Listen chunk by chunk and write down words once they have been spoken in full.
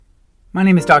My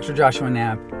name is Dr. Joshua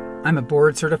Knapp. I'm a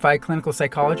board-certified clinical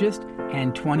psychologist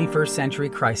and 21st century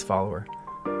Christ follower.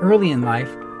 Early in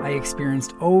life, I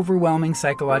experienced overwhelming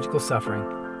psychological suffering,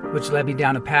 which led me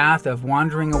down a path of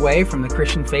wandering away from the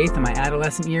Christian faith in my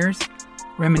adolescent years,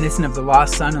 reminiscent of the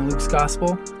lost son in Luke's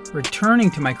Gospel, returning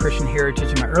to my Christian heritage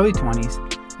in my early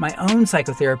 20s, my own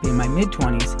psychotherapy in my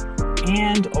mid-20s,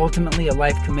 and ultimately a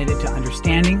life committed to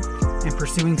understanding and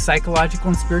pursuing psychological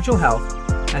and spiritual health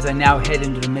as I now head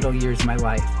into the middle years of my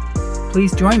life.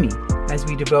 Please join me as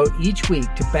we devote each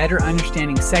week to better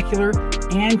understanding secular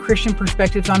and Christian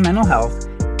perspectives on mental health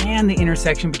and the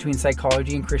intersection between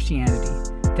psychology and Christianity.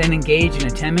 Then engage in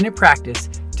a 10-minute practice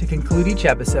to conclude each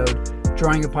episode,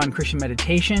 drawing upon Christian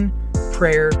meditation,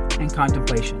 prayer, and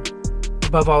contemplation.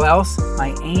 Above all else,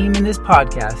 my aim in this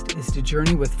podcast is to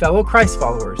journey with fellow Christ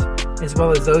followers, as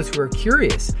well as those who are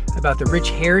curious about the rich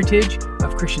heritage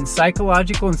of Christian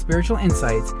psychological and spiritual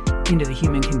insights into the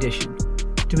human condition,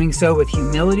 doing so with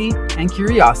humility and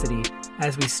curiosity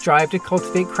as we strive to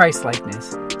cultivate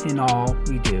Christ-likeness in all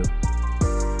we do.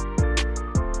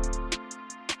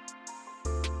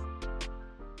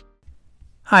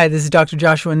 Hi, this is Dr.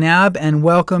 Joshua Knapp, and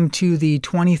welcome to the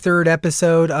 23rd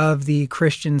episode of The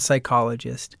Christian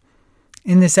Psychologist.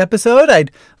 In this episode,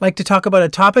 I'd like to talk about a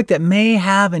topic that may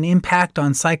have an impact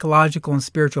on psychological and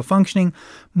spiritual functioning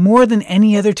more than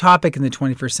any other topic in the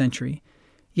 21st century,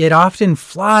 yet often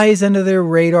flies under the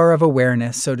radar of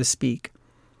awareness, so to speak.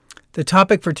 The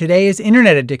topic for today is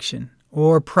internet addiction,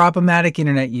 or problematic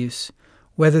internet use,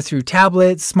 whether through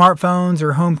tablets, smartphones,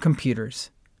 or home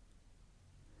computers.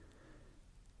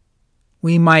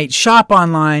 We might shop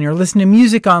online or listen to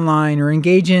music online or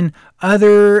engage in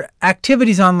other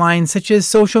activities online such as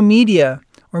social media,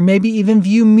 or maybe even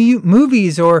view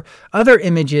movies or other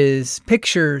images,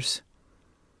 pictures.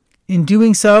 In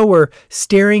doing so, we're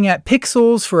staring at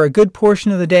pixels for a good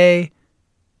portion of the day,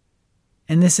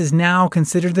 and this is now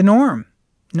considered the norm,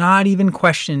 not even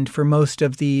questioned for most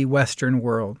of the Western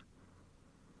world.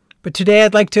 But today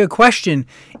I'd like to question,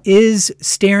 is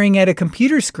staring at a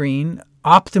computer screen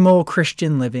optimal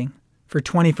Christian living for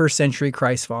 21st century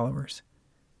Christ followers?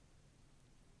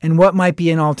 And what might be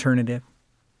an alternative?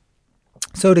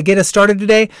 So to get us started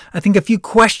today, I think a few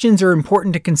questions are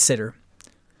important to consider.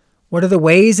 What are the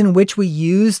ways in which we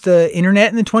use the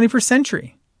internet in the 21st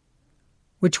century?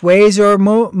 Which ways are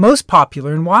most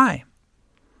popular and why?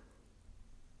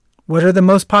 What are the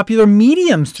most popular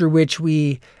mediums through which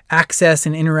we access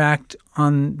and interact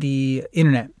on the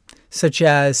internet, such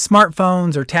as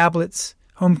smartphones or tablets,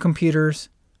 home computers?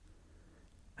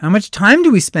 How much time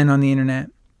do we spend on the internet?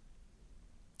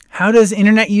 How does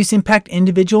internet use impact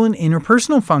individual and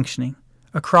interpersonal functioning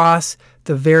across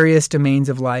the various domains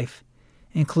of life,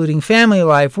 including family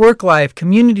life, work life,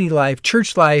 community life,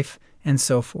 church life, and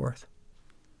so forth?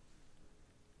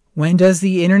 When does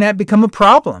the internet become a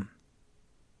problem?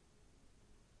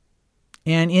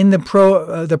 And in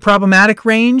the problematic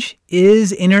range,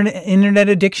 is internet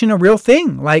addiction a real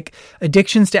thing, like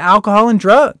addictions to alcohol and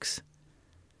drugs?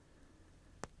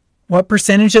 What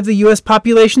percentage of the U.S.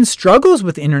 population struggles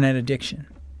with internet addiction?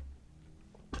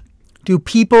 Do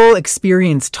people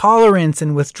experience tolerance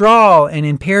and withdrawal and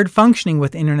impaired functioning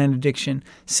with internet addiction,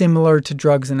 similar to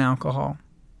drugs and alcohol?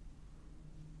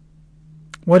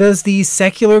 What does the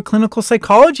secular clinical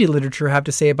psychology literature have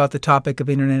to say about the topic of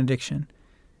internet addiction,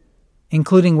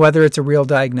 including whether it's a real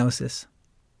diagnosis?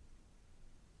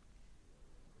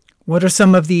 What are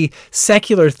some of the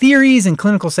secular theories in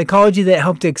clinical psychology that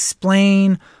help to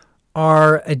explain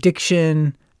our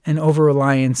addiction and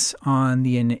over-reliance on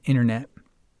the internet?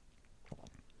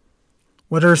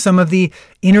 What are some of the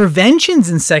interventions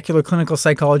in secular clinical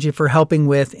psychology for helping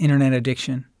with internet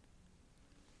addiction?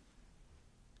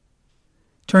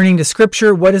 Turning to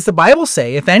Scripture, what does the Bible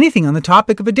say, if anything, on the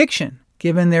topic of addiction,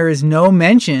 given there is no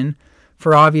mention,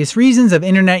 for obvious reasons, of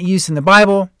internet use in the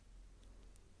Bible?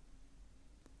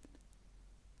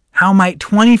 How might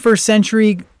 21st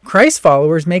century Christ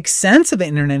followers make sense of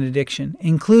internet addiction,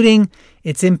 including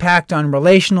its impact on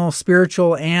relational,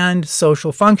 spiritual, and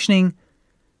social functioning,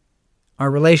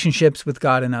 our relationships with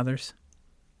God and others?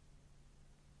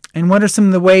 And what are some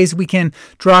of the ways we can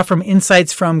draw from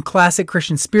insights from classic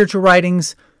Christian spiritual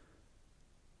writings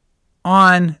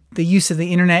on the use of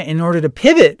the internet in order to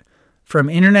pivot from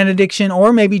internet addiction,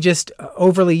 or maybe just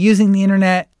overly using the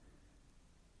internet,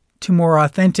 to more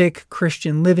authentic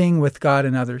Christian living with God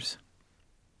and others?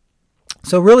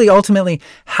 So really, ultimately,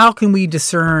 how can we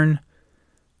discern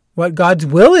what God's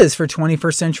will is for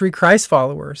 21st century Christ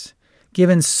followers,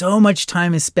 given so much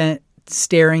time is spent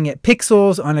staring at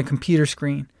pixels on a computer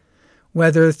screen?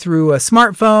 whether through a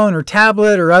smartphone or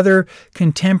tablet or other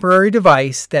contemporary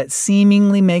device that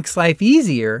seemingly makes life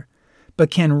easier, but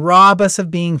can rob us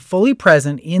of being fully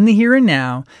present in the here and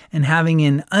now and having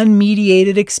an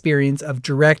unmediated experience of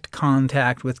direct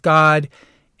contact with God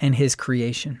and His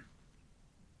creation.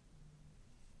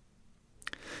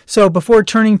 So before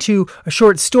turning to a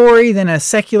short story, then a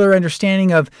secular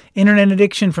understanding of internet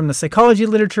addiction from the psychology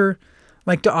literature, I'd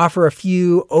like to offer a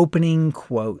few opening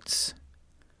quotes.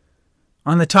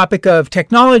 On the topic of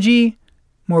technology,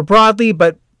 more broadly,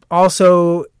 but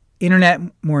also internet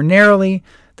more narrowly,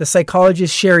 the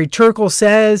psychologist Sherry Turkle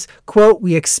says, quote,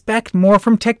 "We expect more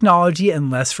from technology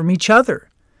and less from each other.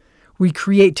 We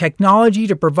create technology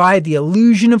to provide the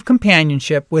illusion of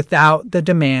companionship without the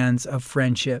demands of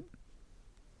friendship."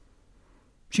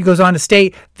 She goes on to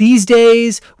state, "These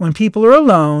days, when people are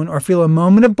alone or feel a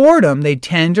moment of boredom, they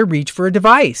tend to reach for a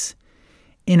device.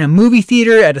 In a movie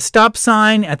theater, at a stop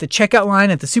sign, at the checkout line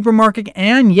at the supermarket,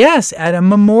 and yes, at a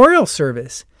memorial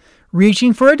service.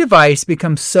 Reaching for a device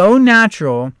becomes so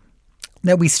natural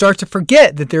that we start to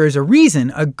forget that there is a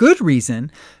reason, a good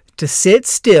reason, to sit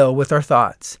still with our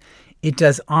thoughts. It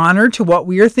does honor to what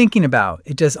we are thinking about.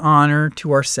 It does honor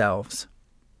to ourselves."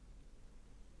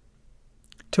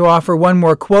 To offer one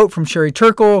more quote from Sherry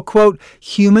Turkle, quote,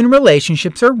 "Human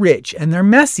relationships are rich and they're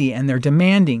messy and they're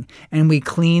demanding, and we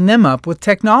clean them up with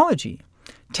technology.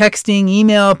 Texting,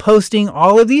 email, posting,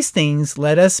 all of these things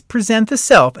let us present the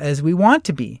self as we want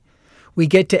to be. We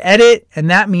get to edit, and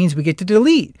that means we get to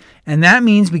delete, and that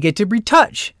means we get to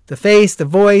retouch the face, the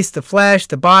voice, the flesh,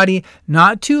 the body,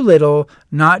 not too little,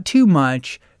 not too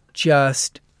much,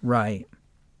 just right."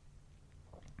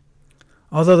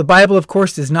 Although the Bible, of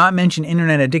course, does not mention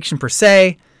internet addiction per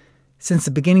se, since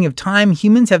the beginning of time,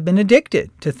 humans have been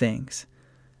addicted to things.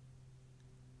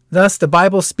 Thus, the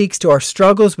Bible speaks to our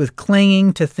struggles with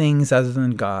clinging to things other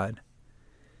than God.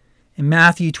 In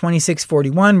Matthew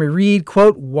 26:41, we read,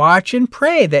 quote, "Watch and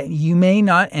pray that you may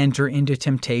not enter into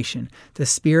temptation. The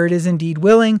spirit is indeed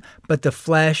willing, but the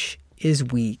flesh is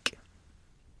weak."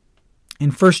 In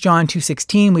 1 John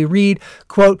 2:16, we read,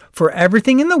 quote, "For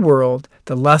everything in the world,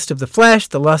 the lust of the flesh,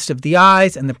 the lust of the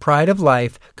eyes, and the pride of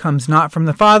life comes not from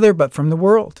the Father, but from the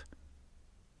world."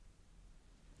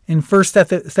 In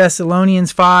 1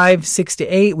 Thessalonians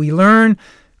 5:6-8, we learn,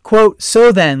 quote,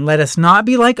 "So then, let us not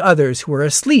be like others who are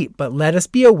asleep, but let us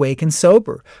be awake and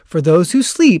sober. For those who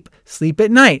sleep, sleep at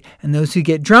night, and those who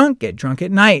get drunk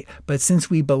at night. But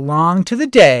since we belong to the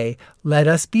day, let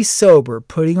us be sober,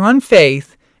 putting on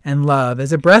faith and love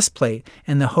as a breastplate,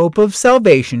 and the hope of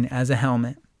salvation as a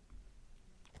helmet."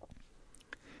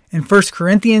 In 1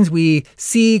 Corinthians, we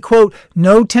see, quote,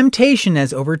 "No temptation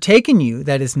has overtaken you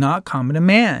that is not common to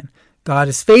man. God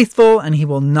is faithful, and He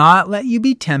will not let you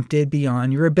be tempted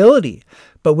beyond your ability.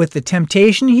 But with the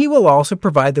temptation, He will also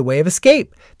provide the way of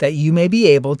escape, that you may be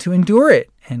able to endure it,"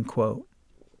 end quote.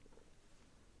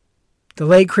 The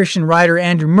late Christian writer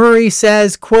Andrew Murray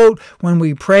says, quote, "When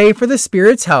we pray for the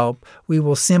Spirit's help, we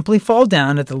will simply fall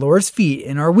down at the Lord's feet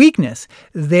in our weakness.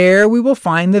 There we will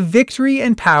find the victory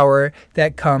and power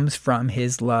that comes from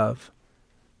His love."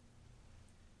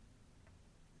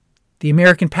 The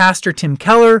American pastor Tim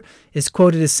Keller is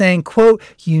quoted as saying, quote,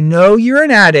 "You know you're an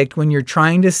addict when you're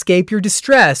trying to escape your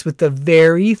distress with the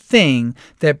very thing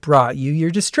that brought you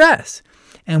your distress.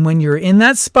 And when you're in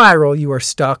that spiral, you are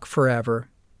stuck forever."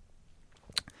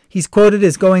 He's quoted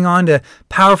as going on to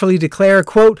powerfully declare,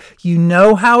 quote, "You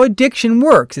know how addiction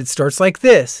works. It starts like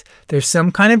this. There's some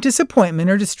kind of disappointment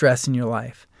or distress in your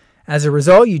life. As a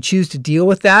result, you choose to deal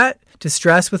with that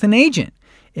distress with an agent.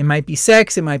 It might be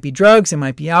sex, it might be drugs, it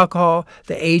might be alcohol.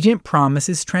 The agent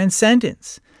promises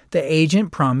transcendence. The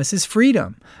agent promises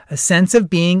freedom, a sense of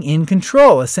being in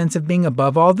control, a sense of being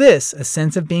above all this, a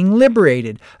sense of being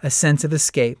liberated, a sense of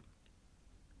escape.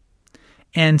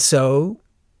 And so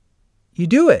you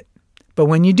do it. But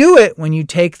when you do it, when you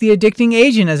take the addicting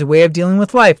agent as a way of dealing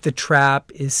with life, the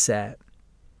trap is set."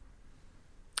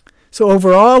 So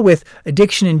overall, with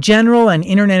addiction in general and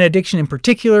internet addiction in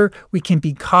particular, we can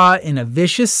be caught in a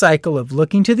vicious cycle of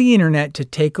looking to the internet to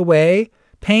take away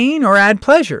pain or add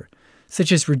pleasure,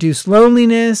 such as reduce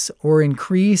loneliness or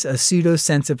increase a pseudo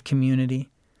sense of community.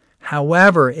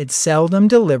 However, it seldom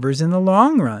delivers in the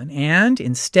long run, and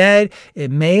instead, it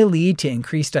may lead to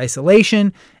increased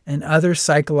isolation and other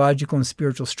psychological and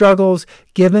spiritual struggles,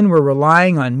 given we're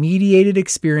relying on mediated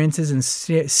experiences and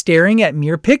staring at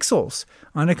mere pixels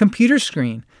on a computer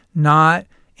screen, not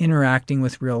interacting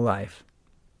with real life.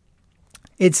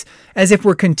 It's as if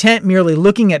we're content merely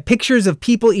looking at pictures of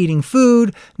people eating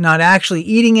food, not actually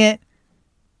eating it,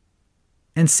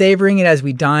 and savoring it as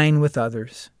we dine with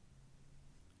others.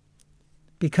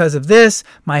 Because of this,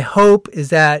 my hope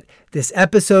is that this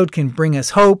episode can bring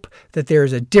us hope that there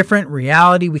is a different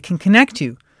reality we can connect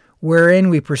to, wherein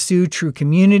we pursue true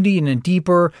community in a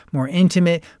deeper, more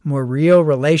intimate, more real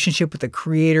relationship with the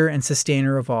creator and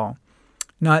sustainer of all.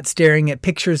 Not staring at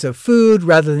pictures of food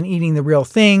rather than eating the real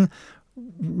thing,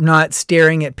 not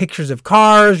staring at pictures of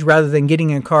cars rather than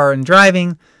getting in a car and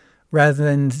driving, rather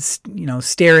than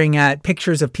staring at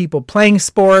pictures of people playing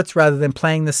sports rather than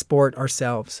playing the sport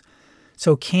ourselves.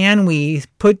 So can we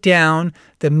put down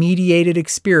the mediated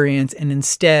experience and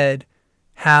instead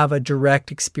have a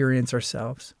direct experience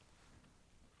ourselves?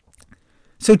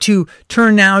 So to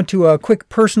turn now to a quick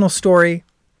personal story,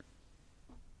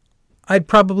 I'd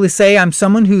probably say I'm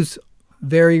someone who's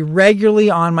very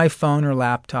regularly on my phone or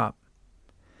laptop.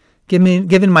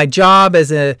 Given my job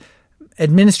as an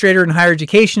administrator in higher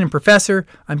education and professor,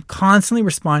 I'm constantly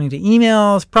responding to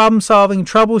emails, problem solving,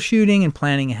 troubleshooting, and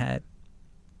planning ahead.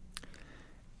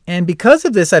 And because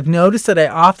of this, I've noticed that I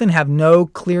often have no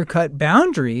clear-cut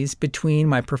boundaries between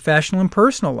my professional and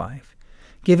personal life,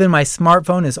 given my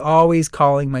smartphone is always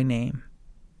calling my name.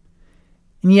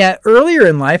 And yet, earlier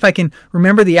in life, I can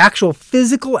remember the actual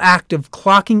physical act of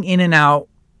clocking in and out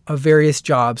of various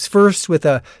jobs, first with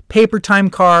a paper time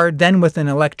card, then with an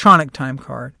electronic time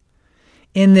card.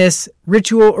 In this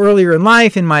ritual earlier in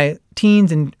life, in my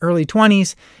teens and early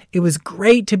 20s, it was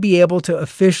great to be able to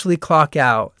officially clock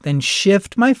out, then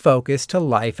shift my focus to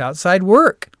life outside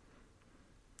work.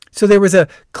 So there was a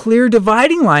clear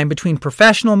dividing line between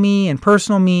professional me and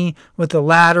personal me, with the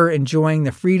latter enjoying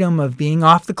the freedom of being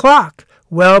off the clock,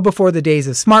 well before the days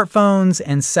of smartphones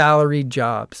and salaried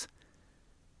jobs.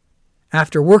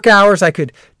 After work hours, I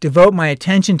could devote my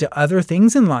attention to other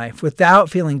things in life without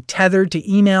feeling tethered to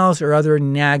emails or other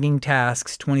nagging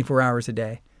tasks 24 hours a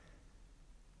day.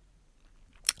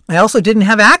 I also didn't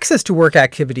have access to work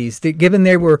activities, given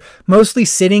they were mostly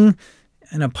sitting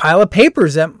in a pile of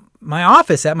papers at my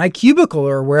office, at my cubicle,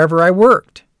 or wherever I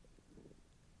worked.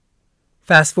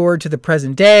 Fast forward to the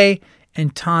present day,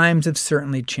 and times have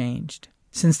certainly changed,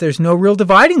 since there's no real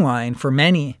dividing line for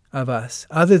many of us,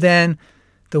 other than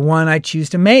the one I choose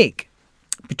to make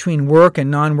between work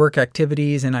and non-work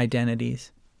activities and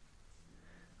identities.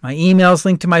 My email's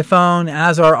linked to my phone,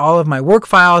 as are all of my work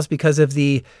files, because of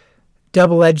the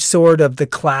double-edged sword of the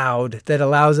cloud that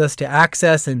allows us to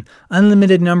access an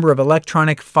unlimited number of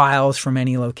electronic files from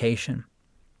any location.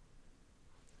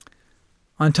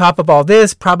 On top of all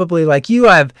this, probably like you,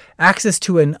 I have access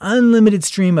to an unlimited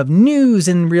stream of news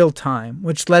in real time,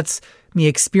 which lets me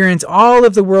experience all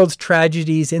of the world's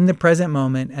tragedies in the present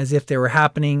moment as if they were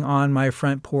happening on my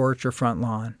front porch or front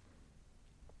lawn.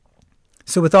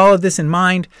 So with all of this in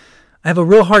mind, I have a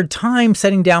real hard time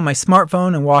setting down my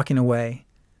smartphone and walking away.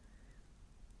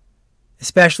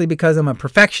 Especially because I'm a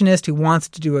perfectionist who wants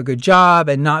to do a good job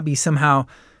and not be somehow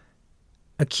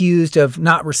accused of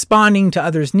not responding to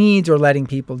others' needs or letting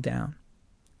people down.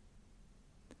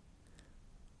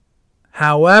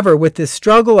 However, with this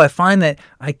struggle, I find that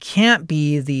I can't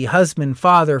be the husband,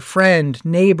 father, friend,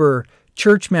 neighbor,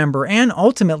 church member, and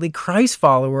ultimately Christ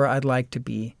follower I'd like to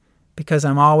be, because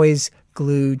I'm always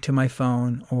glued to my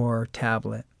phone or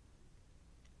tablet.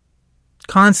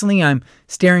 Constantly, I'm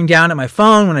staring down at my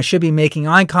phone when I should be making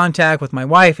eye contact with my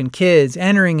wife and kids,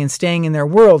 entering and staying in their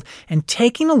world, and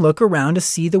taking a look around to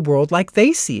see the world like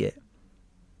they see it.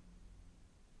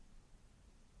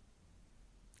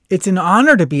 It's an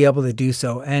honor to be able to do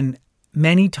so, and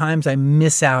many times I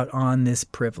miss out on this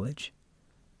privilege.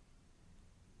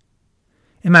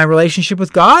 In my relationship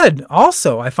with God,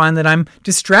 also, I find that I'm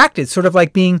distracted, sort of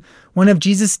like being one of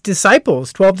Jesus'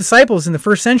 disciples, 12 disciples in the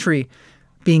first century,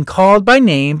 being called by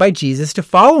name by Jesus to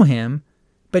follow him,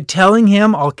 but telling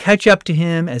him I'll catch up to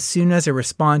him as soon as I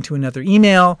respond to another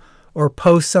email or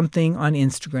post something on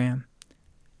Instagram.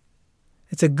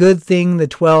 It's a good thing the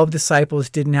 12 disciples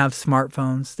didn't have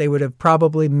smartphones. They would have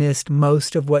probably missed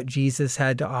most of what Jesus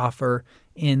had to offer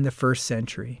in the first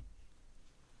century.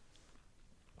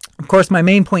 Of course, my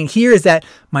main point here is that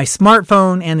my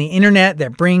smartphone and the internet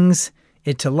that brings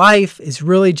it to life is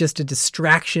really just a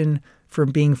distraction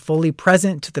from being fully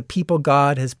present to the people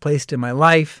God has placed in my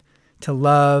life to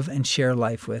love and share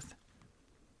life with.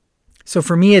 So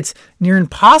for me, it's near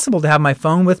impossible to have my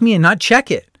phone with me and not check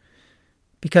it.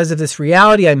 Because of this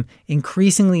reality, I'm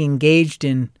increasingly engaged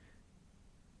in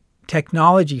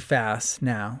technology fasts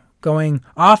now, going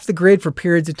off the grid for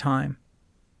periods of time.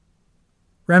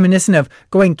 Reminiscent of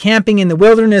going camping in the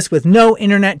wilderness with no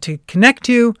internet to connect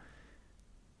to,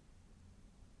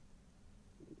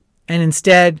 and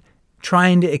instead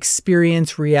trying to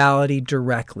experience reality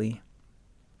directly.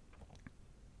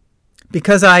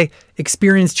 Because I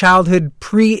experienced childhood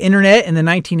pre-internet in the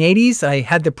 1980s, I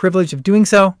had the privilege of doing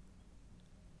so.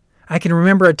 I can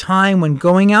remember a time when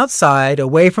going outside,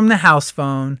 away from the house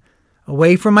phone,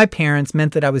 away from my parents,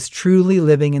 meant that I was truly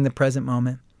living in the present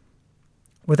moment,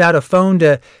 without a phone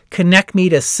to connect me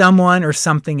to someone or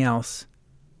something else.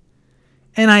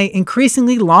 And I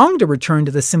increasingly longed to return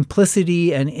to the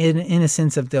simplicity and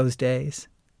innocence of those days.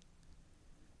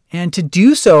 And to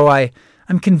do so,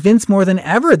 I'm convinced more than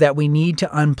ever that we need to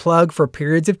unplug for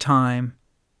periods of time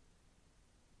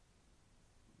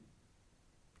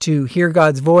to hear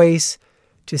God's voice,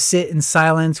 to sit in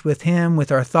silence with Him,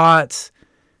 with our thoughts,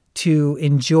 to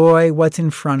enjoy what's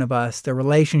in front of us, the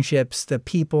relationships, the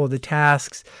people, the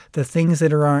tasks, the things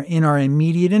that are in our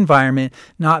immediate environment,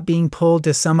 not being pulled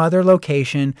to some other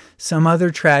location, some other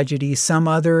tragedy, some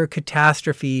other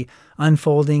catastrophe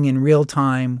unfolding in real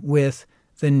time with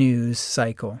the news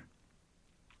cycle.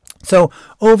 So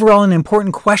overall, an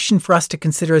important question for us to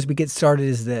consider as we get started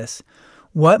is this: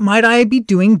 what might I be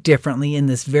doing differently in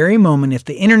this very moment if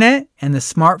the internet and the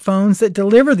smartphones that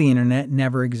deliver the internet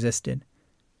never existed?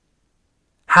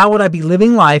 How would I be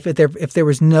living life if there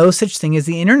was no such thing as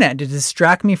the internet to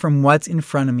distract me from what's in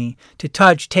front of me, to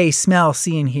touch, taste, smell,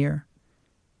 see, and hear?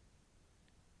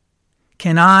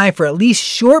 Can I, for at least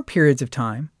short periods of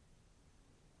time,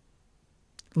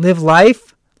 live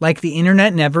life like the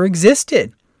internet never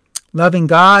existed, loving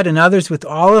God and others with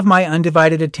all of my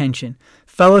undivided attention,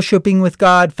 fellowshipping with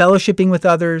God, fellowshipping with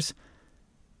others,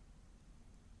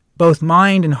 both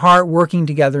mind and heart working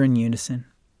together in unison?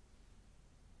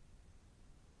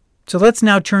 So let's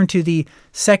now turn to the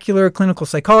secular clinical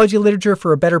psychology literature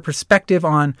for a better perspective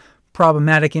on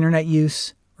problematic internet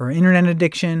use or internet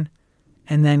addiction,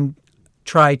 and then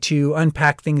try to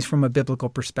unpack things from a biblical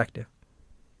perspective.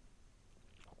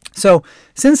 So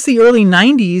since the early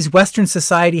 90s, Western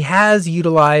society has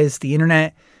utilized the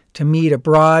internet to meet a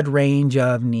broad range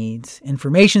of needs: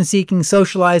 information seeking,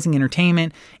 socializing,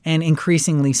 entertainment, and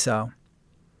increasingly so.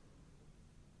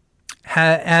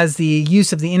 As the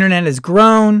use of the internet has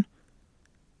grown,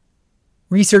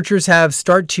 researchers have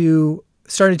started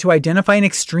to identify an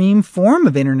extreme form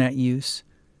of internet use,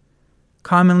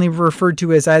 commonly referred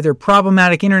to as either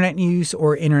problematic internet use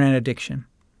or internet addiction.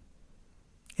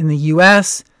 In the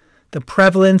U.S., the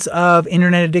prevalence of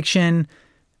internet addiction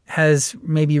has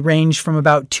maybe ranged from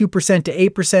about 2% to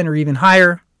 8% or even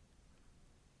higher.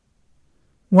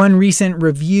 One recent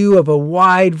review of a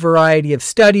wide variety of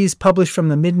studies published from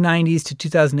the mid-90s to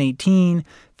 2018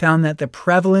 found that the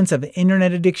prevalence of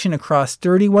internet addiction across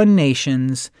 31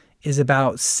 nations is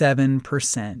about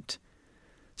 7%.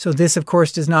 So this, of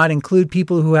course, does not include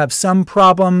people who have some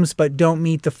problems but don't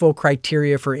meet the full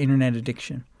criteria for internet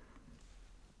addiction.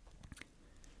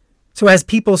 So as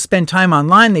people spend time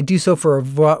online, they do so for a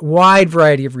wide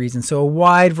variety of reasons. So a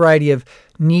wide variety of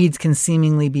needs can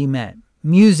seemingly be met: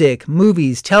 music,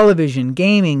 movies, television,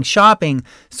 gaming, shopping,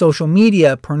 social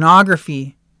media,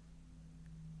 pornography.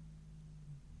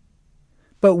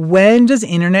 But when does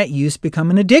internet use become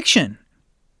an addiction?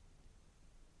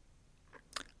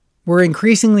 We're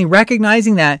increasingly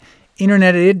recognizing that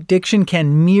internet addiction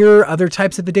can mirror other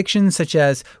types of addictions, such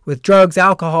as with drugs,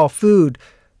 alcohol, food.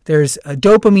 There's a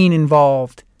dopamine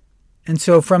involved. And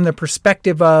so from the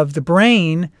perspective of the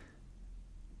brain,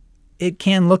 it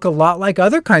can look a lot like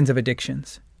other kinds of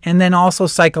addictions. And then also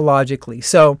psychologically.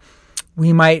 So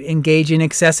we might engage in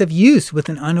excessive use with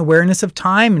an unawareness of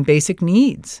time and basic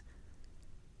needs.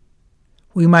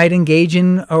 We might engage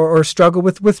in or struggle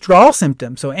with withdrawal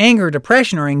symptoms, so anger,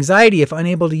 depression, or anxiety if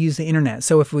unable to use the internet.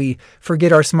 So if we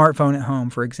forget our smartphone at home,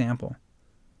 for example,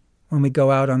 when we go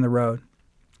out on the road.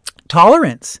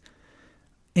 Tolerance,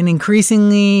 in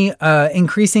increasingly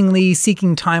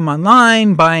seeking time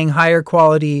online, buying higher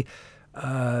quality,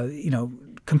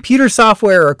 computer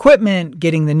software or equipment,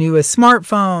 getting the newest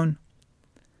smartphone,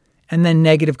 and then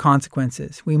negative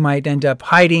consequences. We might end up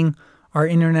hiding our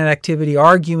internet activity,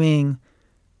 arguing,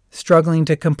 struggling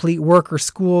to complete work or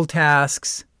school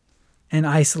tasks, and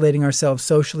isolating ourselves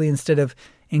socially instead of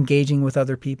engaging with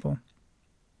other people.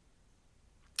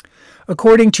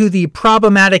 According to the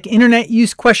Problematic Internet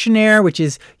Use Questionnaire, which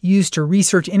is used to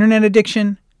research internet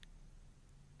addiction,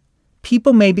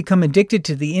 people may become addicted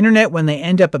to the internet when they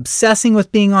end up obsessing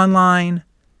with being online,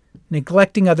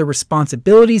 neglecting other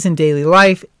responsibilities in daily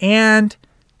life, and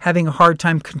having a hard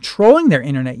time controlling their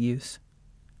internet use.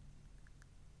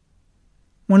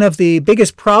 One of the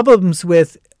biggest problems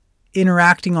with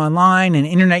interacting online and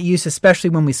internet use, especially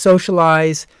when we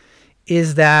socialize,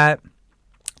 is that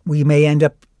we may end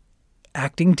up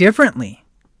acting differently.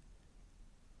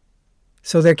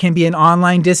 So there can be an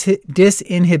online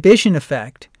disinhibition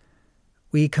effect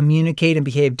We communicate and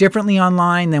behave differently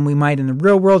online than we might in the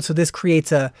real world. So this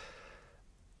creates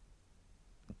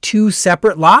two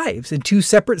separate lives and two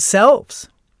separate selves.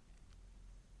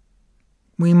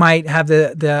 We might have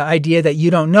the idea that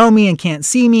you don't know me and can't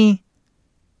see me.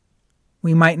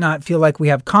 We might not feel like we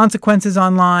have consequences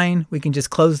online. We can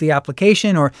just close the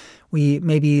application, or we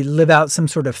maybe live out some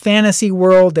sort of fantasy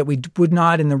world that we would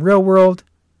not in the real world.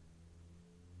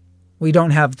 We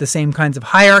don't have the same kinds of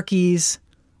hierarchies.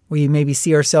 We maybe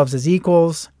see ourselves as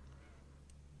equals.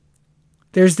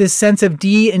 There's this sense of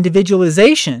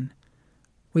de-individualization.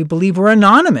 We believe we're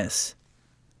anonymous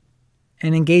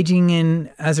and engaging in,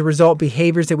 as a result,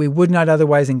 behaviors that we would not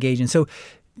otherwise engage in. So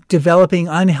developing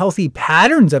unhealthy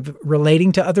patterns of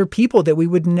relating to other people that we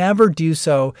would never do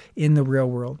so in the real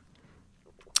world.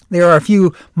 There are a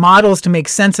few models to make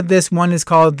sense of this. One is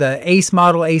called the ACE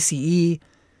model, ACE.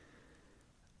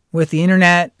 With the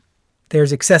internet,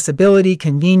 there's accessibility,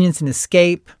 convenience, and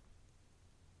escape.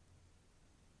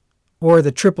 Or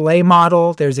the AAA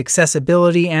model, there's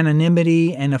accessibility,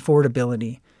 anonymity, and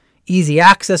affordability. Easy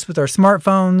access with our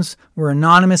smartphones. We're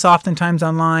anonymous oftentimes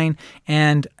online,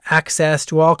 and access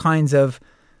to all kinds of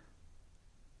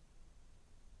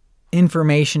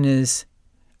information is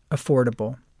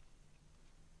affordable.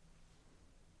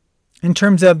 In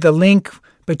terms of the link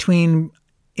between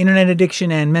internet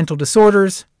addiction and mental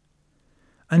disorders,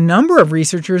 a number of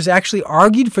researchers actually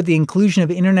argued for the inclusion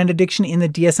of internet addiction in the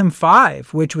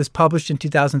DSM-5, which was published in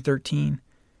 2013.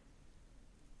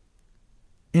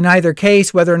 In either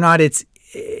case, whether or not it's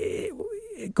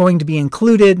going to be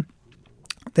included,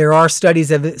 there are studies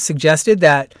that have suggested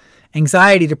that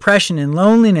anxiety, depression, and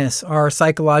loneliness are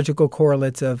psychological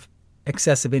correlates of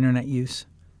excessive internet use.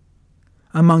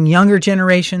 Among younger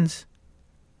generations,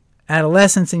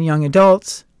 adolescents, and young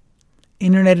adults,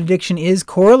 internet addiction is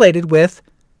correlated with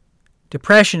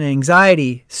depression,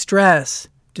 anxiety, stress,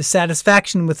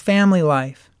 dissatisfaction with family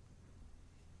life.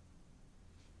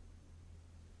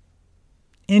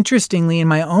 Interestingly, in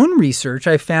my own research,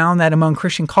 I found that among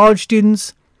Christian college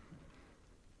students,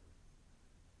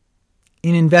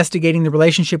 in investigating the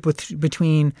relationship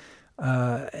between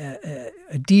a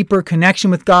deeper connection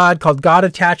with God called God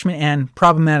attachment and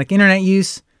problematic internet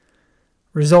use,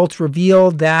 results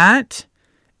revealed that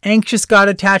anxious God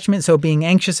attachment, so being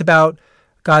anxious about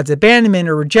God's abandonment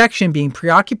or rejection, being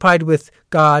preoccupied with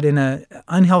God in an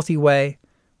unhealthy way,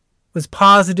 was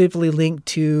positively linked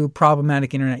to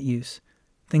problematic internet use.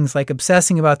 Things like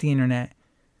obsessing about the internet,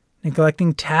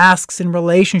 neglecting tasks and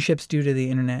relationships due to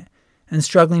the internet, and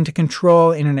struggling to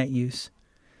control internet use,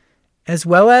 as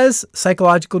well as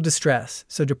psychological distress,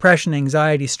 so depression,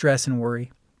 anxiety, stress, and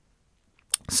worry.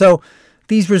 So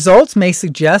these results may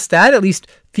suggest that, at least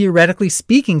theoretically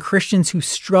speaking, Christians who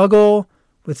struggle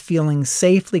with feeling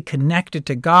safely connected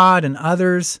to God and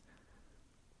others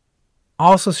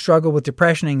also struggle with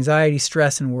depression, anxiety,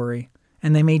 stress, and worry,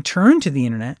 and they may turn to the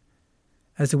internet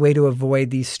as a way to avoid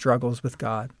these struggles with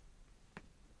God.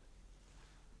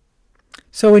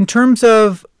 So in terms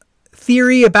of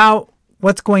theory about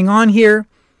what's going on here,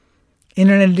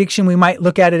 internet addiction, we might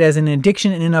look at it as an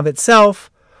addiction in and of itself,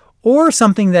 or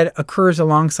something that occurs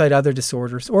alongside other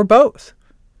disorders, or both.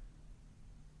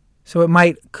 So it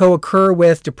might co-occur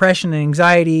with depression and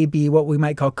anxiety, be what we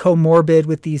might call comorbid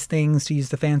with these things, to use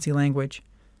the fancy language.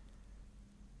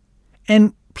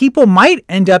 And people might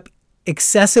end up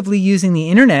excessively using the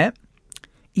internet,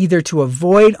 either to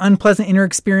avoid unpleasant inner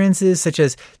experiences such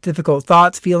as difficult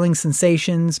thoughts, feelings,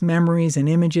 sensations, memories, and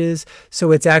images.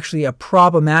 So it's actually a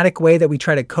problematic way that we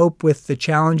try to cope with the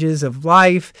challenges of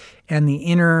life and the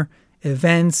inner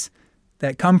events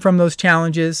that come from those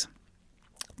challenges,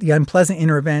 the unpleasant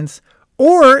inner events.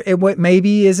 Or it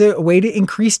maybe is a way to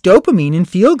increase dopamine and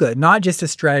feel good, not just a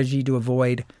strategy to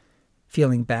avoid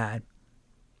feeling bad,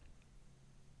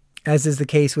 as is the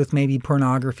case with maybe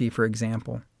pornography, for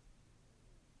example.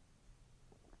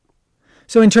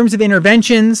 So in terms of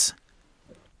interventions,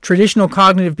 traditional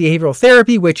cognitive behavioral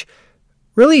therapy, which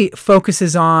really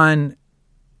focuses on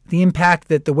the impact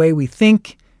that the way we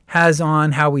think has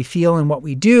on how we feel and what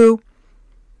we do,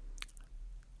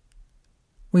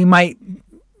 we might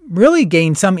really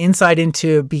gain some insight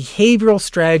into behavioral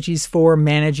strategies for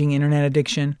managing internet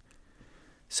addiction.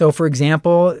 So, for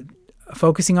example,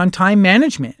 focusing on time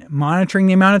management, monitoring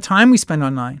the amount of time we spend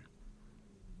online,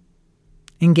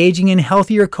 engaging in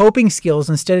healthier coping skills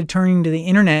instead of turning to the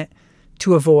internet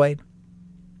to avoid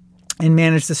and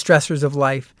manage the stressors of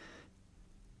life,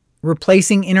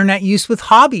 replacing internet use with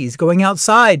hobbies, going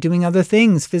outside, doing other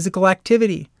things, physical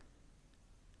activity,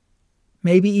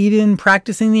 maybe even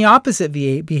practicing the opposite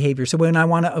behavior. So when I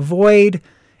want to avoid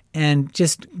and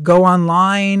just go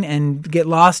online and get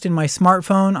lost in my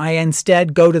smartphone. I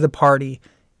instead go to the party,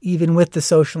 even with the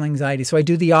social anxiety. So I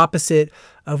do the opposite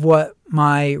of what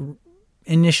my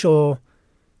initial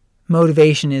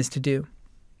motivation is to do.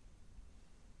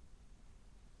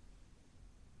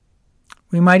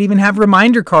 We might even have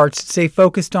reminder cards to stay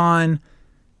focused on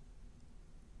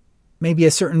maybe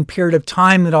a certain period of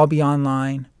time that I'll be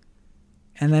online.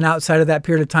 And then outside of that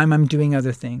period of time, I'm doing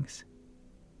other things.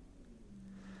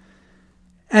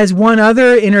 As one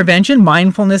other intervention,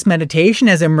 mindfulness meditation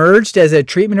has emerged as a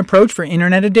treatment approach for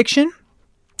internet addiction.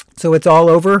 So it's all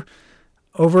over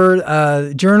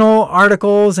journal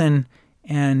articles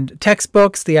and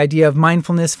textbooks, the idea of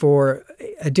mindfulness for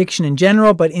addiction in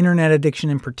general, but internet addiction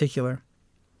in particular.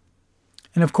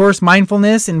 And of course,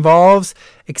 mindfulness involves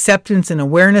acceptance and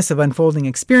awareness of unfolding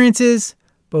experiences,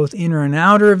 both inner and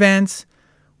outer events,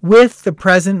 with the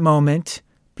present moment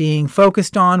being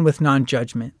focused on with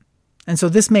non-judgment. And so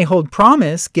this may hold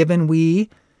promise given we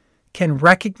can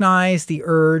recognize the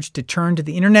urge to turn to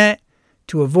the internet,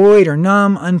 to avoid or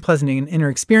numb unpleasant inner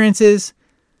experiences,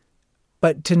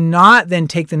 but to not then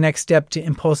take the next step to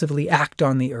impulsively act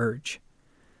on the urge.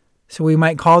 So we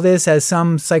might call this, as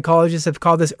some psychologists have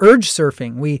called this, urge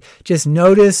surfing. We just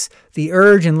notice the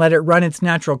urge and let it run its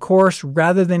natural course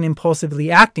rather than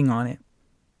impulsively acting on it.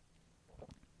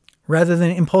 Rather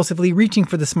than impulsively reaching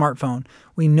for the smartphone,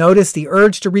 we notice the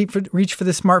urge to reach for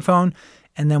the smartphone,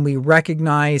 and then we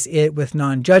recognize it with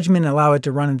non-judgment, allow it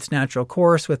to run its natural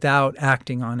course without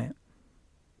acting on it.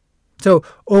 So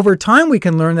over time, we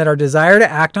can learn that our desire to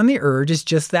act on the urge is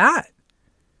just that.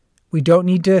 We don't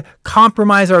need to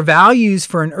compromise our values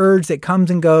for an urge that comes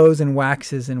and goes and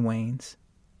waxes and wanes.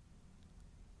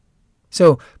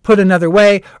 So, put another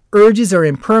way, urges are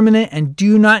impermanent and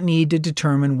do not need to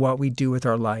determine what we do with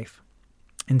our life.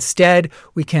 Instead,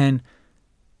 we can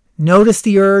notice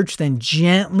the urge, then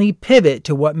gently pivot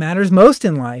to what matters most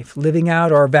in life, living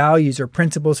out our values or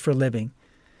principles for living,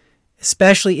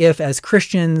 especially if, as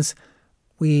Christians,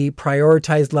 we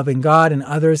prioritize loving God and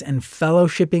others and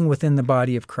fellowshipping within the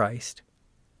body of Christ.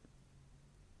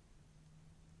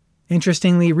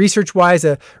 Interestingly, research-wise,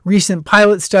 a recent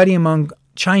pilot study among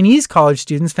Chinese college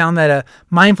students found that a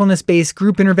mindfulness-based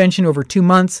group intervention over 2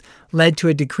 months led to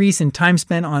a decrease in time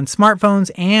spent on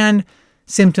smartphones, and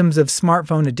symptoms of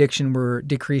smartphone addiction were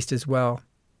decreased as well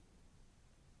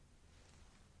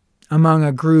among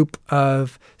a group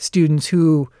of students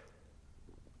who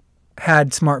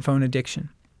had smartphone addiction.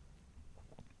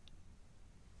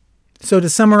 So to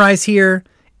summarize here,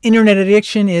 internet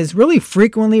addiction is really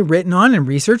frequently written on and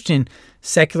researched in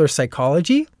secular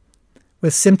psychology,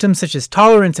 with symptoms such as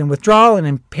tolerance and withdrawal and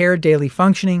impaired daily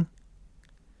functioning.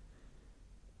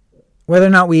 Whether or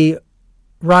not we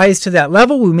rise to that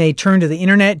level, we may turn to the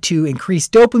internet to increase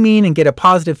dopamine and get a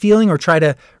positive feeling, or try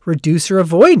to reduce or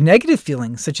avoid negative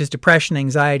feelings such as depression,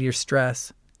 anxiety, or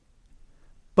stress.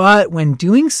 But when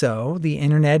doing so, the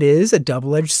internet is a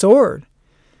double-edged sword,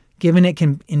 given it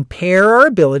can impair our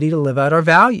ability to live out our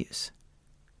values,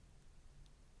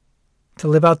 to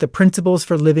live out the principles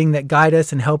for living that guide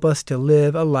us and help us to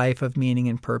live a life of meaning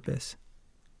and purpose.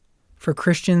 For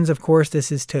Christians, of course,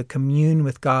 this is to commune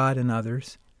with God and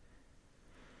others.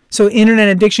 So internet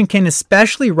addiction can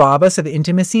especially rob us of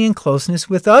intimacy and closeness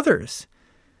with others,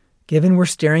 given we're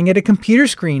staring at a computer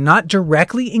screen, not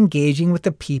directly engaging with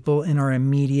the people in our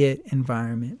immediate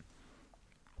environment.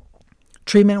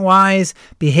 Treatment-wise,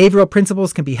 behavioral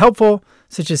principles can be helpful,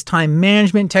 such as time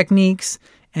management techniques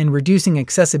and reducing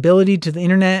accessibility to the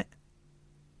internet,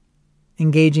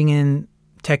 engaging in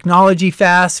technology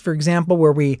fasts, for example,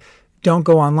 where we don't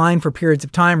go online for periods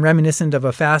of time, reminiscent of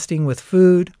a fasting with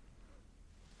food.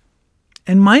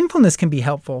 And mindfulness can be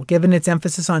helpful, given its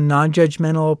emphasis on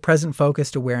non-judgmental,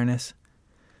 present-focused awareness,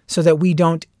 so that we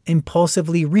don't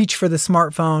impulsively reach for the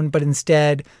smartphone, but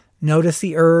instead notice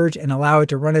the urge and allow it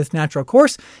to run its natural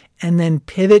course, and then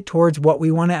pivot towards what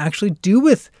we want to actually do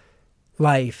with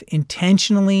life,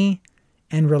 intentionally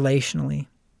and relationally.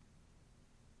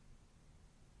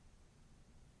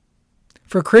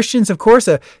 For Christians, of course,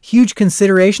 a huge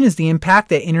consideration is the impact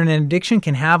that internet addiction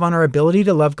can have on our ability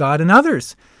to love God and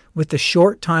others with the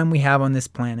short time we have on this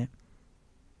planet.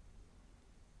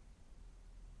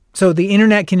 So the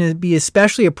internet can be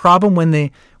especially a problem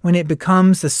when it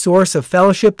becomes the source of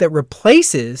fellowship that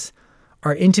replaces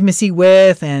our intimacy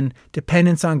with and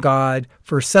dependence on God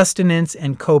for sustenance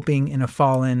and coping in a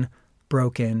fallen,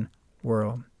 broken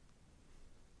world.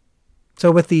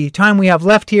 So with the time we have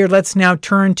left here, let's now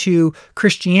turn to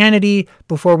Christianity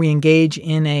before we engage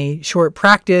in a short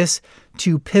practice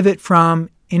to pivot from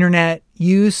internet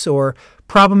use or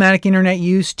problematic internet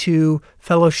use to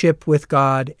fellowship with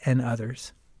God and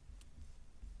others.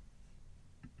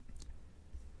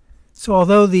 So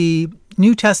although the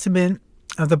New Testament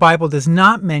of the Bible does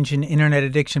not mention internet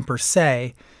addiction per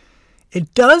se,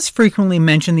 it does frequently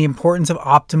mention the importance of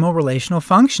optimal relational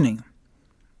functioning,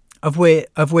 of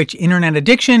which internet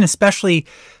addiction, especially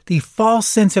the false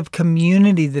sense of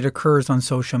community that occurs on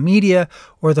social media,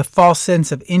 or the false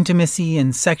sense of intimacy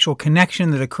and sexual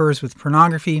connection that occurs with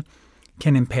pornography,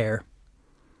 can impair.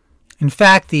 In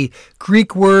fact, the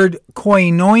Greek word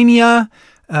koinonia,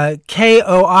 Koinonia,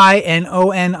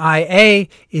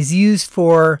 is used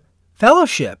for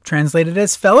fellowship, translated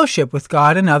as fellowship with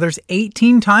God and others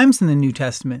 18 times in the New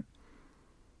Testament,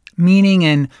 meaning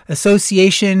an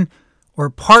association or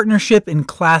partnership in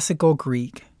classical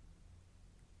Greek.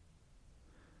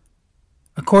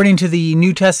 According to the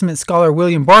New Testament scholar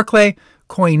William Barclay,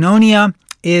 koinonia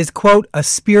is, quote, a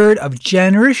spirit of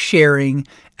generous sharing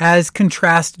as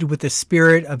contrasted with the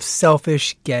spirit of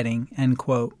selfish getting, end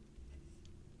quote.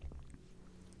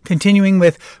 Continuing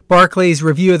with Barclay's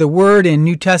review of the word in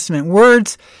New Testament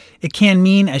words, it can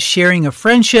mean a sharing of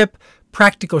friendship,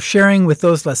 practical sharing with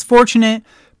those less fortunate,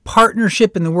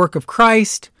 partnership in the work of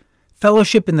Christ,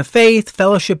 fellowship in the faith,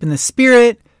 fellowship in the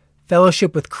Spirit,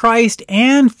 fellowship with Christ,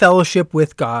 and fellowship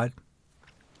with God.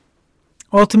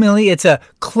 Ultimately, it's a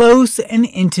close and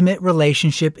intimate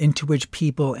relationship into which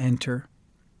people enter.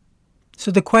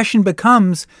 So the question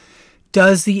becomes,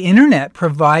 does the internet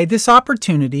provide this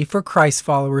opportunity for Christ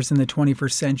followers in the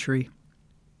 21st century,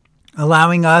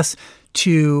 allowing us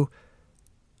to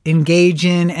engage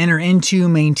in, enter into,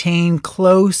 maintain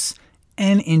close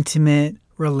and intimate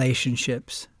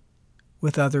relationships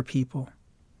with other people?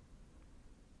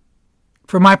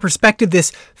 From my perspective,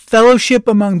 this fellowship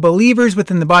among believers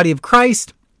within the body of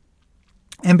Christ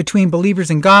and between believers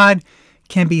and God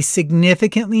can be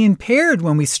significantly impaired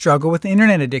when we struggle with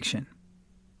internet addiction,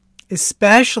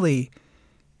 especially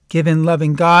given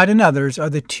loving God and others are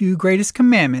the two greatest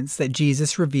commandments that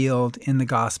Jesus revealed in the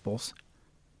Gospels.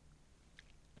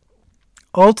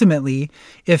 Ultimately,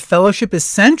 if fellowship is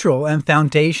central and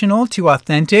foundational to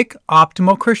authentic,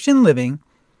 optimal Christian living,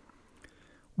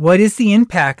 what is the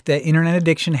impact that internet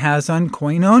addiction has on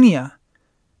koinonia,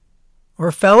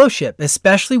 or fellowship,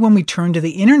 especially when we turn to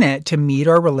the internet to meet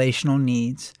our relational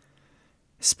needs?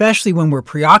 Especially when we're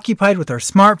preoccupied with our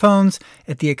smartphones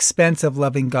at the expense of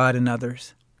loving God and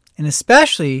others. And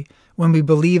especially when we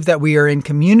believe that we are in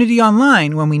community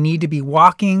online when we need to be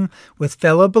walking with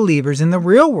fellow believers in the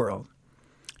real world,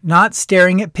 not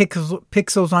staring at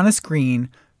pixels on a screen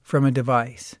from a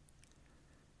device.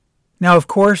 Now, of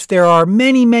course, there are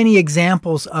many, many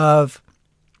examples of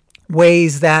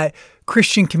ways that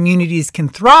Christian communities can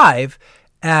thrive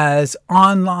as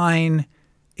online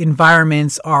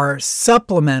environments are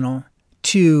supplemental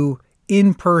to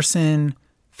in-person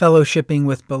fellowshipping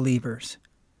with believers.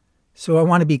 So I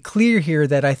want to be clear here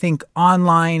that I think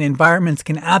online environments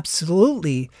can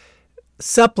absolutely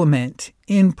supplement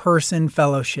in-person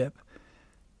fellowship.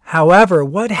 However,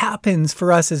 what happens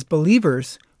for us as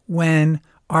believers when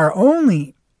our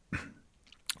only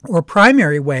or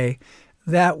primary way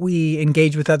that we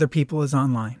engage with other people is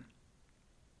online?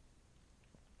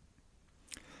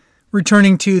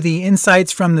 Returning to the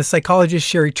insights from the psychologist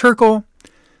Sherry Turkle,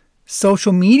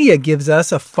 social media gives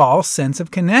us a false sense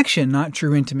of connection, not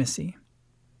true intimacy.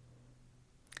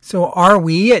 So are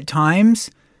we at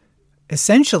times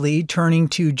essentially turning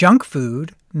to junk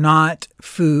food, not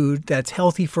food that's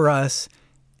healthy for us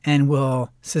and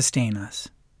will sustain us?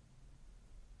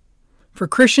 For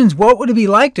Christians, what would it be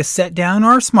like to set down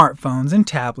our smartphones and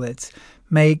tablets,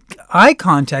 make eye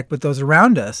contact with those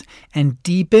around us, and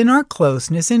deepen our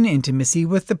closeness and intimacy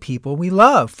with the people we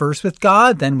love, first with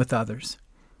God, then with others?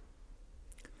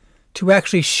 To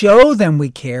actually show them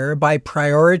we care by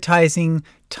prioritizing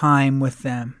time with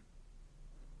them.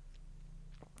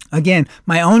 Again,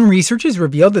 my own research has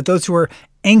revealed that those who are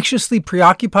anxiously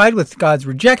preoccupied with God's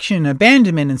rejection,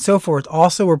 abandonment, and so forth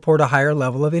also report a higher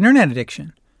level of internet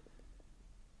addiction.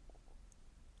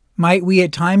 Might we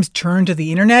at times turn to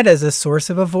the internet as a source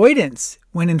of avoidance,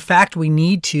 when in fact we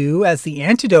need to, as the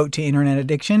antidote to internet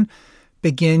addiction,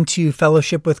 begin to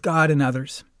fellowship with God and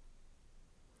others?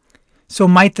 So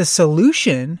might the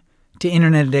solution to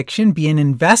internet addiction be an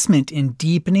investment in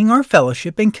deepening our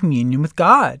fellowship and communion with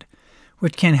God,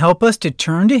 which can help us to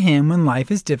turn to Him when life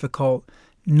is difficult,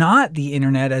 not the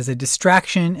internet as a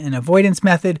distraction and avoidance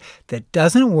method that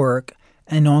doesn't work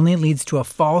and only leads to a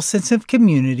false sense of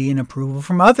community and approval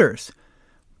from others,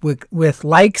 with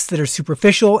likes that are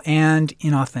superficial and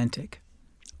inauthentic,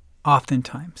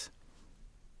 oftentimes.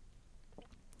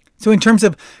 So in terms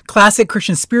of classic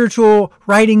Christian spiritual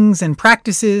writings and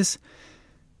practices,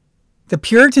 the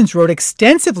Puritans wrote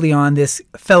extensively on this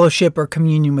fellowship or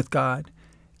communion with God,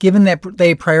 given that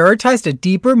they prioritized a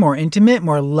deeper, more intimate,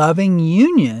 more loving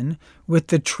union with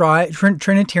the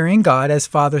Trinitarian God as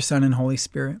Father, Son, and Holy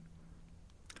Spirit.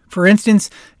 For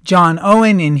instance, John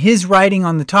Owen, in his writing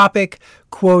on the topic,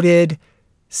 quoted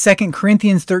 2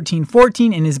 Corinthians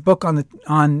 13:14 in his book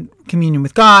on communion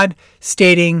with God,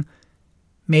 stating,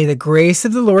 "May the grace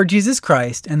of the Lord Jesus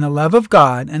Christ and the love of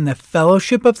God and the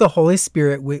fellowship of the Holy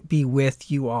Spirit be with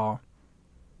you all."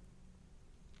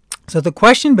 So the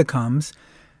question becomes,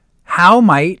 how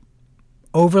might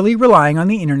overly relying on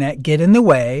the internet get in the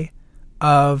way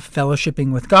of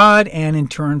fellowshipping with God and in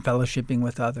turn fellowshipping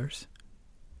with others?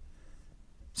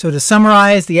 So to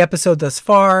summarize the episode thus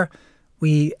far,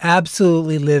 we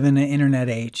absolutely live in an internet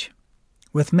age,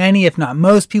 with many, if not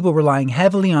most, people relying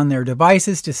heavily on their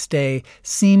devices to stay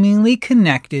seemingly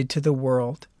connected to the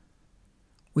world.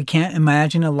 We can't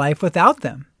imagine a life without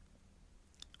them.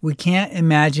 We can't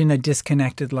imagine a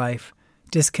disconnected life,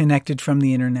 disconnected from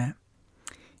the internet.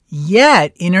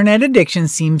 Yet, internet addiction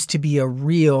seems to be a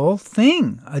real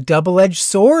thing, a double-edged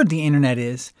sword the internet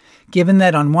is, given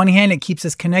that on one hand it keeps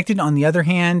us connected, on the other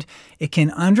hand it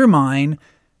can undermine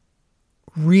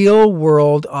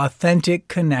real-world, authentic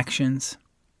connections.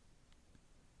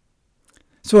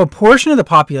 So a portion of the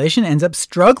population ends up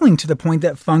struggling to the point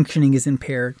that functioning is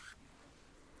impaired.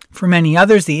 For many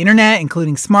others, the internet,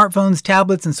 including smartphones,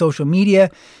 tablets, and social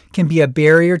media, can be a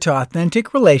barrier to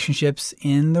authentic relationships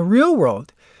in the real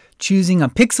world, choosing a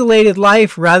pixelated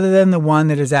life rather than the one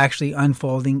that is actually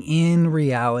unfolding in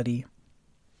reality.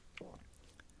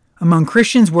 Among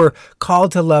Christians, we're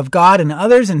called to love God and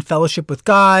others in fellowship with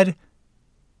God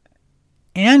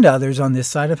and others on this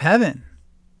side of heaven.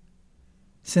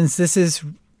 Since this is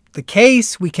the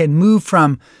case, we can move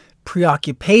from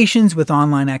preoccupations with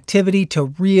online activity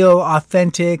to real,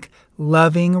 authentic,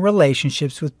 loving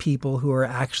relationships with people who are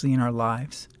actually in our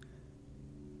lives.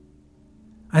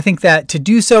 I think that to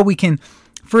do so, we can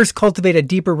first cultivate a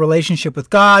deeper relationship with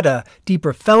God, a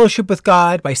deeper fellowship with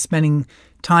God by spending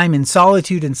time in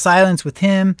solitude and silence with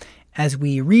Him as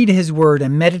we read His Word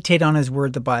and meditate on His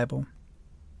Word, the Bible.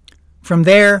 From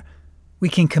there, we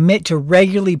can commit to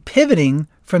regularly pivoting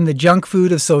from the junk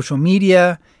food of social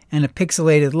media and a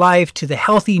pixelated life to the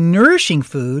healthy, nourishing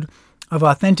food of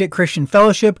authentic Christian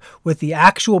fellowship with the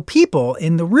actual people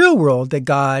in the real world that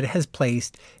God has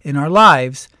placed in our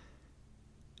lives.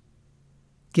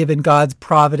 Given God's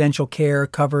providential care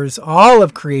covers all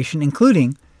of creation,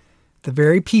 including the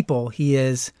very people He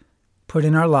has put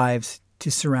in our lives to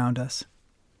surround us.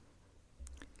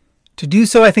 To do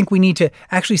so, I think we need to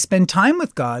actually spend time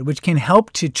with God, which can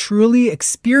help to truly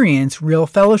experience real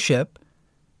fellowship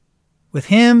with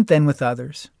Him, then with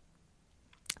others.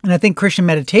 And I think Christian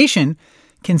meditation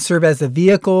can serve as a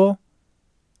vehicle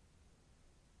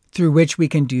through which we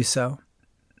can do so,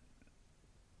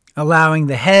 allowing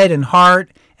the head and heart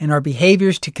and our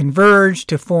behaviors to converge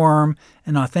to form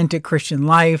an authentic Christian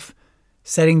life,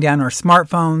 setting down our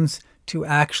smartphones to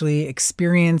actually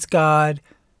experience God,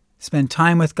 spend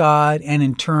time with God, and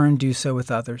in turn do so with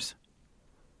others.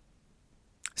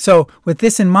 So with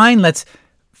this in mind, let's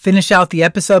finish out the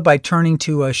episode by turning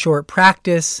to a short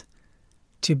practice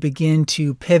to begin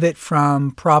to pivot from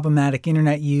problematic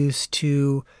internet use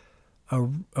to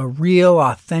a real,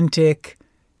 authentic,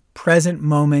 present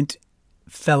moment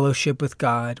fellowship with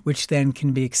God, which then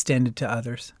can be extended to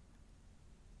others.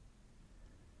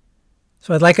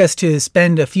 So I'd like us to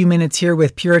spend a few minutes here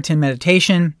with Puritan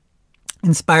meditation,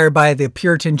 inspired by the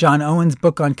Puritan John Owen's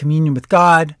book on communion with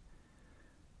God.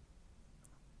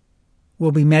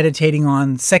 We'll be meditating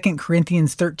on 2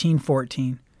 Corinthians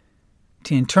 13:14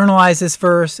 to internalize this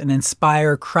verse and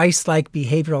inspire Christ-like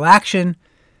behavioral action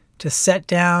to set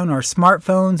down our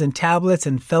smartphones and tablets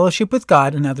and fellowship with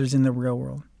God and others in the real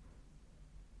world.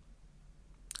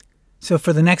 So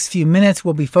for the next few minutes,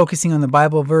 we'll be focusing on the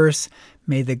Bible verse,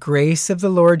 "May the grace of the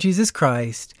Lord Jesus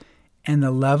Christ and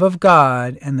the love of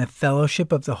God and the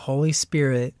fellowship of the Holy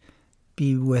Spirit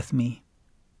be with me,"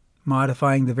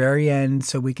 modifying the very end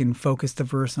so we can focus the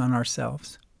verse on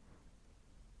ourselves.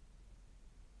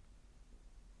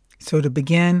 So to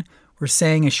begin, we're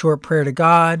saying a short prayer to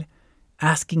God,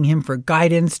 asking Him for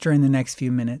guidance during the next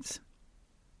few minutes.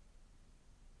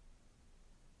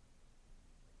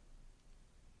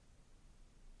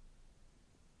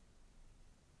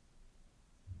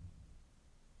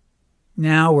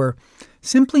 Now we're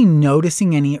simply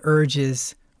noticing any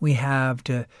urges we have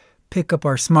to pick up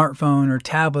our smartphone or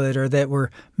tablet, or that we're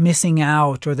missing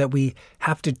out, or that we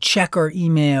have to check our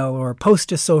email or post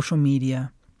to social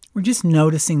media, We're just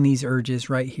noticing these urges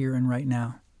right here and right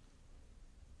now,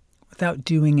 without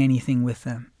doing anything with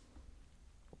them.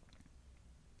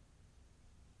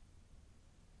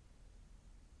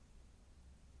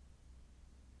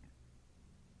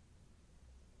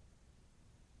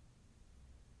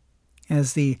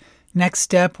 As the next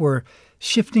step, we're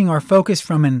shifting our focus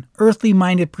from an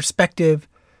earthly-minded perspective,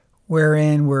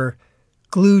 wherein we're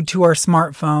glued to our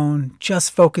smartphone,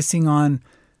 just focusing on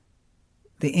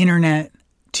the internet,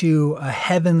 to a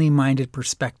heavenly-minded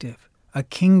perspective, a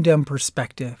kingdom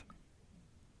perspective.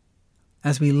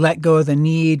 As we let go of the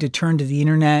need to turn to the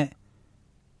internet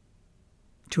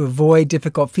to avoid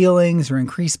difficult feelings or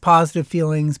increase positive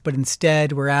feelings, but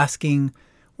instead we're asking,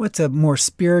 what's a more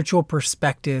spiritual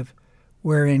perspective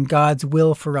wherein God's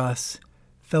will for us,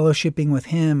 fellowshipping with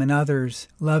Him and others,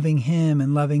 loving Him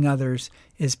and loving others,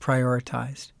 is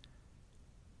prioritized.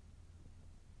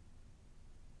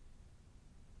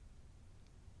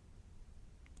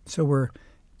 So we're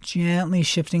gently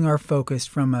shifting our focus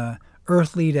from a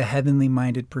earthly to heavenly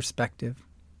minded perspective.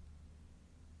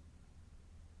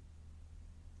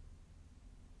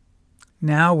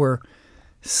 Now we're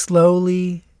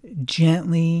slowly,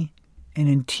 gently, and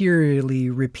interiorly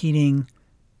repeating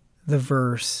the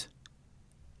verse.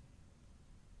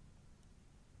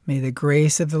 May the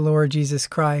grace of the Lord Jesus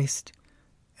Christ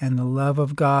and the love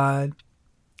of God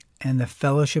and the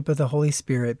fellowship of the Holy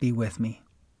Spirit be with me.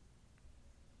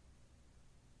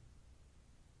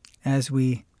 As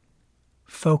we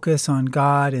focus on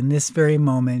God in this very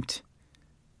moment,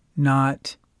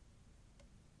 not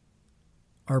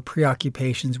our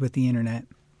preoccupations with the internet.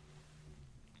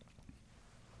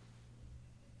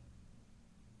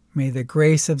 May the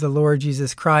grace of the Lord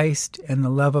Jesus Christ and the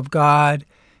love of God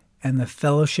and the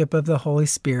fellowship of the Holy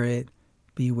Spirit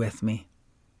be with me.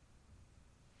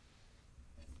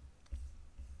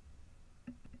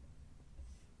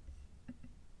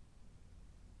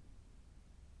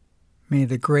 May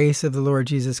the grace of the Lord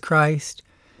Jesus Christ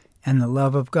and the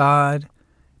love of God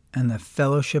and the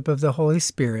fellowship of the Holy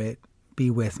Spirit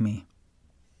be with me.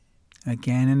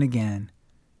 Again and again.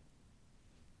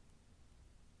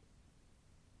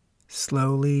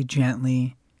 Slowly,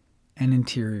 gently, and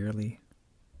interiorly.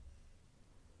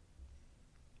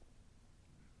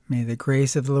 May the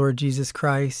grace of the Lord Jesus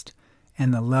Christ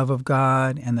and the love of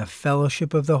God and the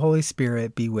fellowship of the Holy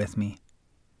Spirit be with me.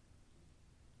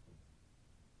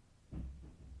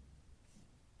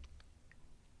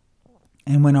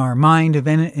 And when our mind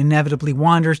inevitably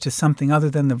wanders to something other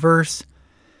than the verse,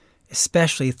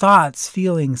 especially thoughts,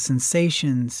 feelings,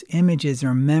 sensations, images,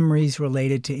 or memories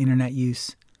related to internet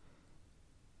use,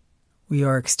 we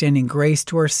are extending grace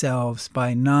to ourselves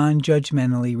by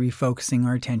non-judgmentally refocusing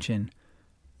our attention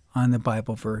on the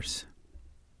Bible verse.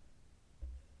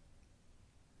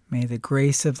 May the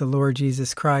grace of the Lord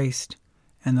Jesus Christ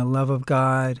and the love of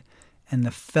God and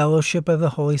the fellowship of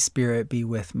the Holy Spirit be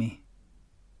with me.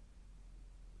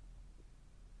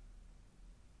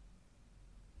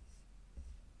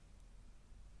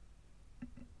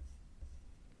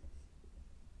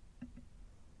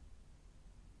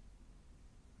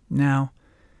 Now,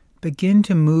 begin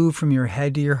to move from your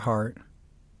head to your heart,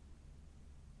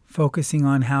 focusing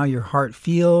on how your heart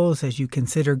feels as you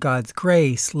consider God's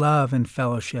grace, love, and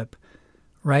fellowship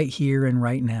right here and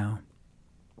right now.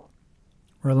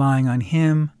 Relying on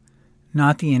Him,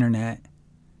 not the internet,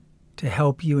 to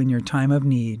help you in your time of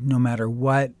need, no matter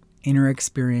what inner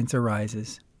experience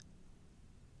arises.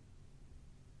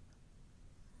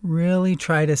 Really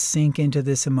try to sink into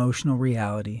this emotional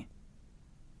reality,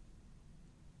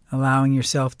 allowing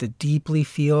yourself to deeply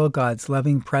feel God's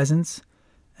loving presence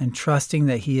and trusting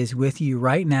that He is with you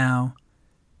right now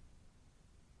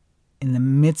in the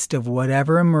midst of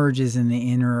whatever emerges in the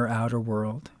inner or outer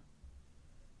world.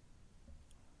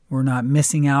 We're not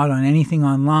missing out on anything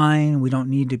online. We don't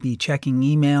need to be checking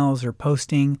emails or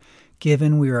posting,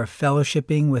 given we are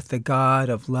fellowshipping with the God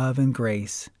of love and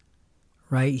grace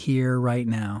right here, right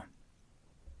now,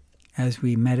 as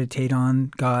we meditate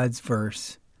on God's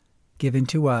verse given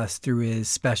to us through His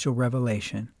special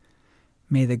revelation.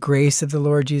 May the grace of the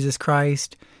Lord Jesus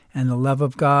Christ and the love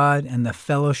of God and the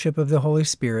fellowship of the Holy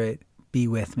Spirit be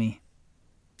with me.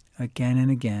 Again and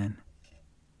again.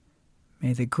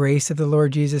 May the grace of the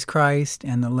Lord Jesus Christ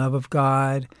and the love of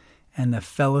God and the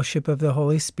fellowship of the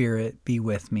Holy Spirit be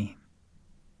with me.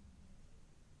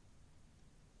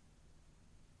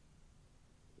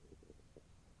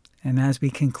 And as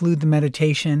we conclude the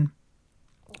meditation,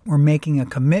 we're making a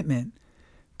commitment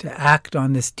to act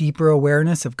on this deeper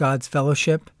awareness of God's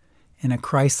fellowship in a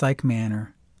Christ-like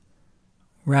manner,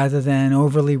 rather than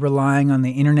overly relying on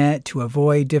the internet to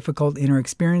avoid difficult inner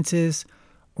experiences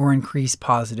or increase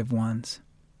positive ones.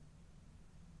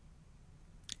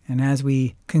 And as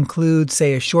we conclude,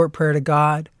 say a short prayer to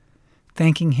God,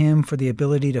 thanking Him for the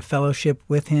ability to fellowship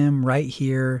with Him right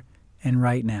here and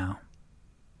right now.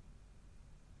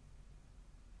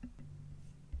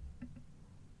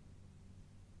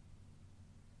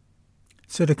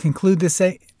 So to conclude this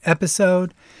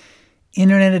episode,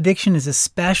 internet addiction is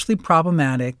especially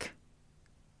problematic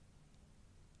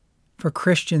for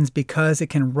Christians because it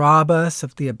can rob us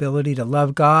of the ability to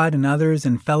love God and others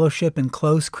and fellowship in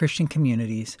close Christian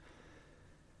communities.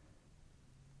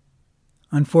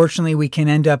 Unfortunately, we can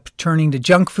end up turning to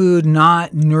junk food,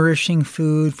 not nourishing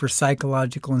food for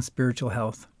psychological and spiritual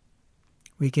health.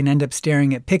 We can end up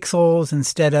staring at pixels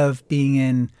instead of being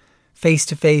in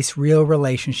face-to-face real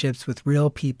relationships with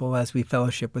real people as we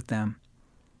fellowship with them.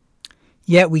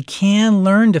 Yet we can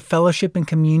learn to fellowship and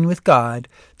commune with God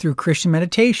through Christian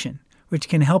meditation, which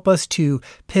can help us to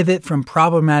pivot from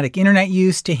problematic internet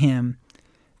use to Him,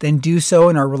 then do so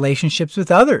in our relationships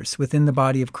with others within the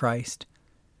body of Christ,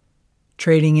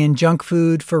 trading in junk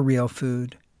food for real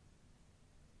food.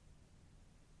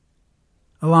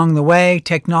 Along the way,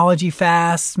 technology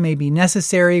fasts may be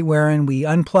necessary, wherein we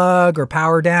unplug or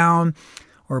power down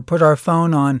or put our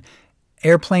phone on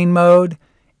airplane mode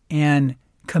and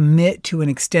commit to an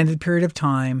extended period of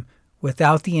time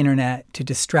without the internet to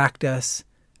distract us,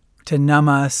 to numb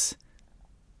us,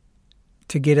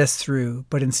 to get us through,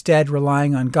 but instead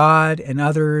relying on God and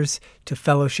others to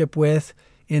fellowship with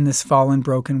in this fallen,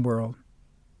 broken world.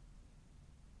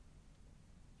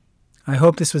 I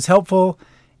hope this was helpful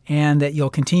and that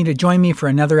you'll continue to join me for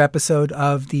another episode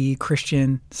of The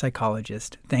Christian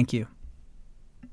Psychologist. Thank you.